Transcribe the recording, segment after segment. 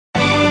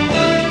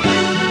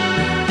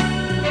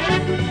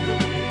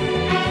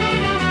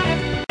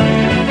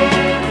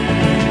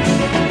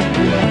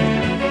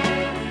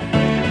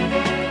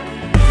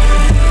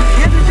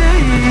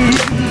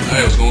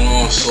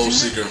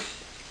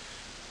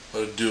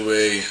I'll do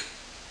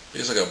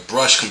it's like a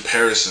brush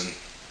comparison.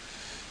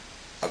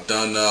 I've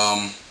done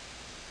the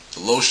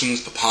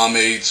lotions, the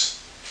pomades.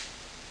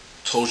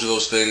 Told you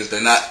those things.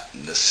 They're not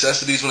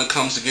necessities when it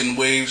comes to getting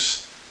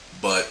waves,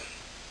 but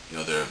you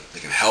know they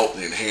can help,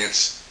 they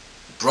enhance.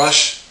 The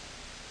brush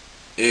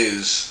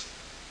is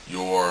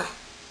your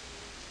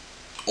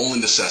only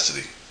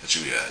necessity that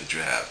you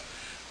have.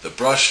 The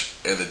brush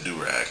and the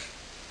do-rag.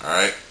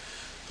 Alright?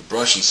 The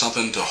brush and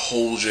something to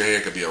hold your hair.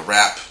 It could be a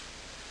wrap.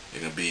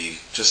 It could be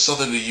just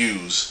something to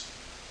use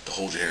to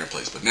hold your hair in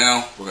place. But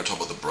now we're going to talk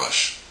about the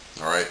brush.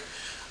 Alright?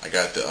 I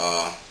got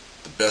the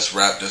best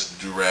wrap, just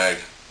the do-rag.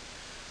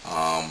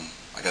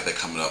 I got that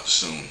coming up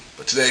soon.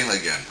 But today,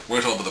 again,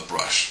 we're going to talk about the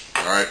brush.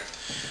 Alright?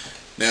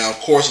 Now, of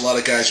course, a lot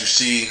of guys you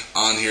see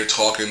on here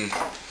talking,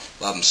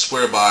 a lot of them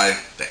swear by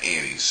the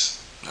Annies.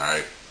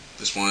 Alright?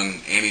 This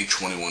one, Annie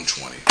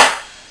 2120.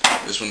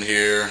 This one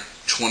here,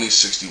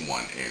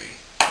 2061 Annie.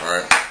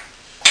 Alright?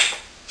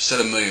 Said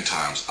a million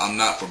times, I'm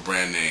not for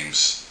brand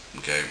names.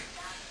 Okay?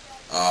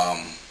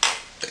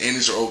 The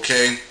Annies are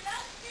okay,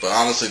 but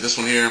honestly, this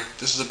one here,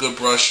 this is a good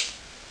brush.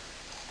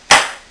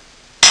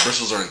 The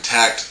bristles are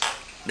intact.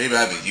 Maybe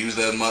I haven't used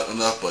that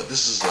enough, but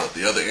this is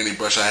the other Annie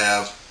brush I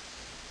have,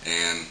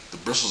 and the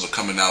bristles are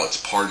coming out. It's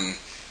parting.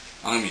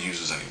 I don't even use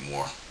this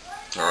anymore.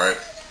 Alright?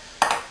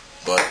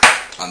 But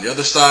on the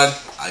other side,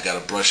 I got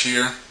a brush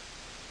here.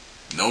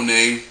 No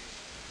name.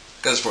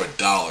 Got this for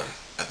 $1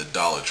 at the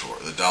Dollar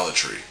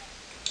Tree.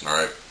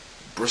 Alright?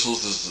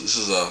 Bristles, this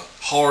is a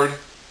hard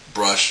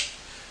brush.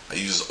 I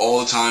use this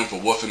all the time for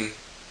woofing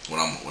when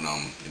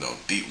I'm you know,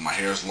 deep, my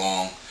hair is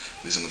long,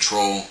 losing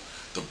control.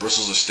 The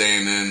bristles are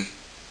staying in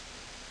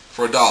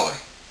for $1.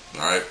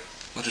 Alright?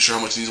 Not too sure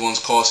how much these ones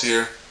cost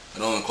here. I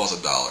know they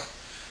cost $1.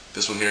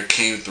 This one here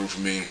came through for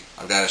me.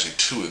 I've got actually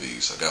 2 of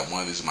these. I got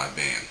one of these in my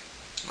van.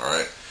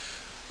 Alright?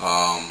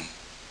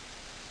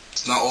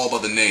 It's not all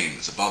about the name.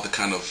 It's about the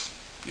kind of,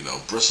 you know,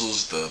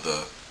 bristles,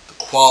 the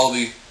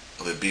quality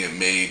of it being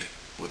made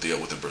with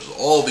the bristles.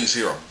 All of these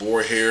here are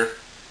boar hair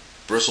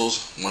bristles,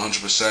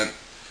 100%.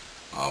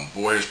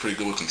 Boar hair is pretty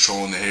good with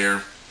controlling the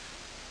hair.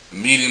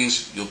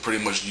 Mediums, you'll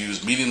pretty much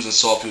use, mediums and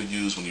soft you'll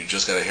use when you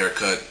just got a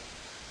haircut.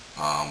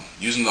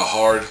 Using the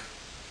hard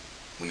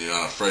when you're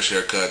on a fresh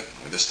haircut,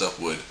 I mean, this stuff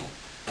would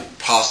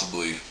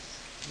possibly,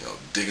 you know,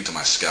 dig into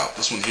my scalp.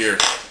 This one here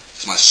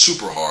is my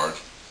super hard,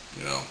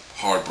 you know,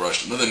 hard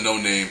brush. Another no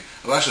name.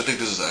 I actually think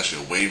this is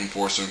actually a wave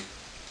enforcer.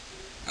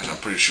 Actually,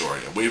 I'm pretty sure.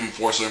 Yeah, wave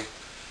enforcer.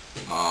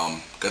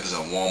 Got this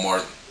at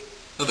Walmart.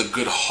 Another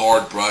good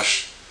hard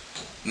brush.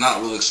 Not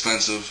really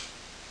expensive.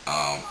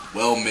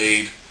 Well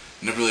made.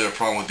 Never really have a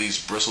problem with these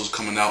bristles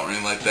coming out or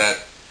anything like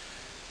that.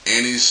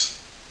 Annies,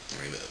 I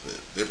mean,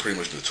 they're pretty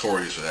much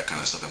notorious for that kind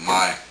of stuff in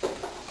my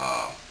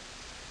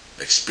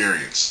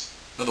experience.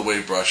 Another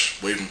wave brush,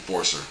 wave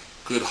enforcer.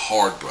 Good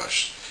hard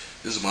brush.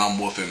 This is when I'm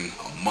woofing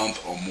a month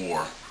or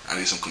more. I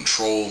need some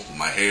control with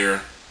my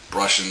hair,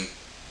 brushing.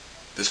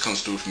 This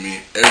comes through for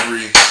me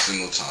every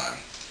single time.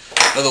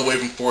 Another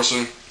wave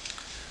enforcer,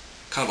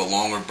 kind of a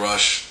longer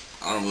brush.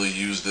 I don't really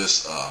use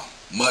this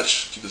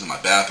much. Keep this in my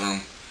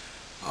bathroom.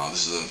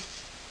 This is a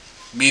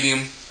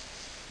medium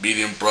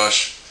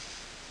brush.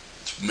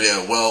 It's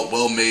made,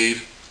 well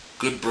made,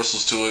 good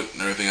bristles to it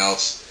and everything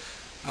else.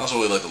 I also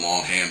really like the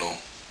long handle.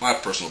 My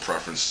personal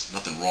preference,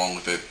 nothing wrong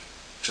with it.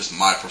 Just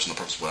my personal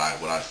preference,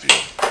 what I feel.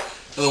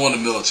 Another one, the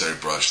military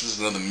brush. This is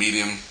another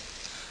medium,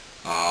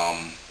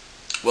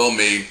 well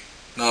made.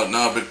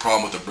 Not a big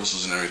problem with the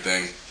bristles and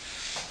everything.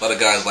 A lot of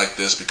guys like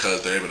this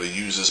because they're able to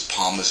use this,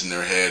 palm this in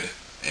their head,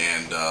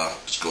 and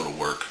just go to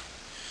work.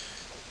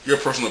 Your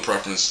personal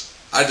preference.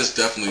 I just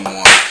definitely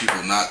want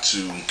people not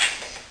to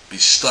be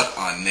stuck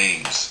on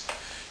names.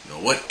 You know,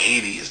 what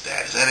Annie is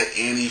that? Is that an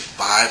Annie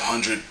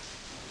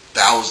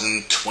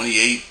 500,000,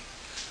 28?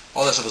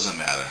 All that stuff doesn't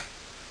matter.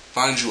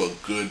 Find you a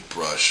good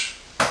brush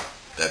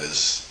that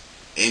is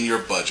in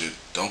your budget.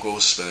 Don't go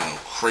spending no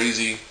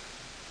crazy,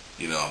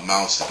 you know,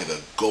 amounts to get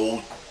a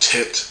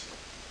gold-tipped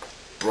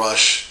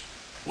brush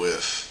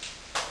with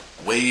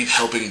wave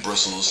helping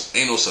bristles.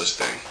 Ain't no such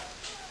thing.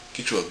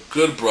 Get you a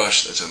good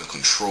brush that's going to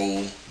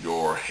control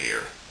your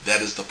hair.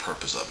 That is the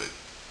purpose of it.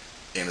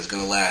 And it's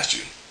going to last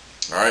you.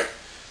 Alright?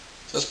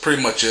 So that's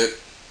pretty much it.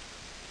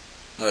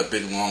 Not a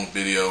big long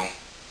video.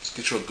 Just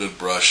get you a good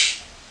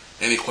brush.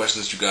 Any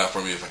questions you got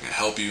for me, if I can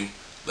help you,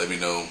 let me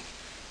know.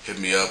 Hit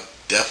me up.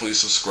 Definitely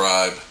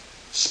subscribe.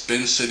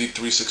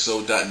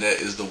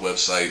 SpinCity360.net is the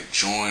website.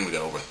 Join. We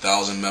got over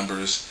 1,000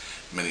 members.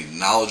 Many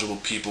knowledgeable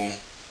people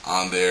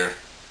on there.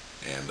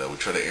 And we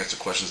try to answer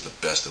questions the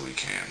best that we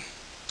can.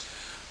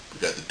 We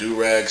got the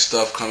do-rag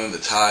stuff coming, the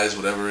ties,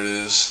 whatever it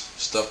is.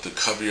 Stuff to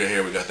cover your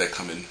hair, we got that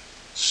coming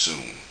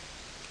soon.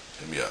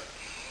 Hit me up.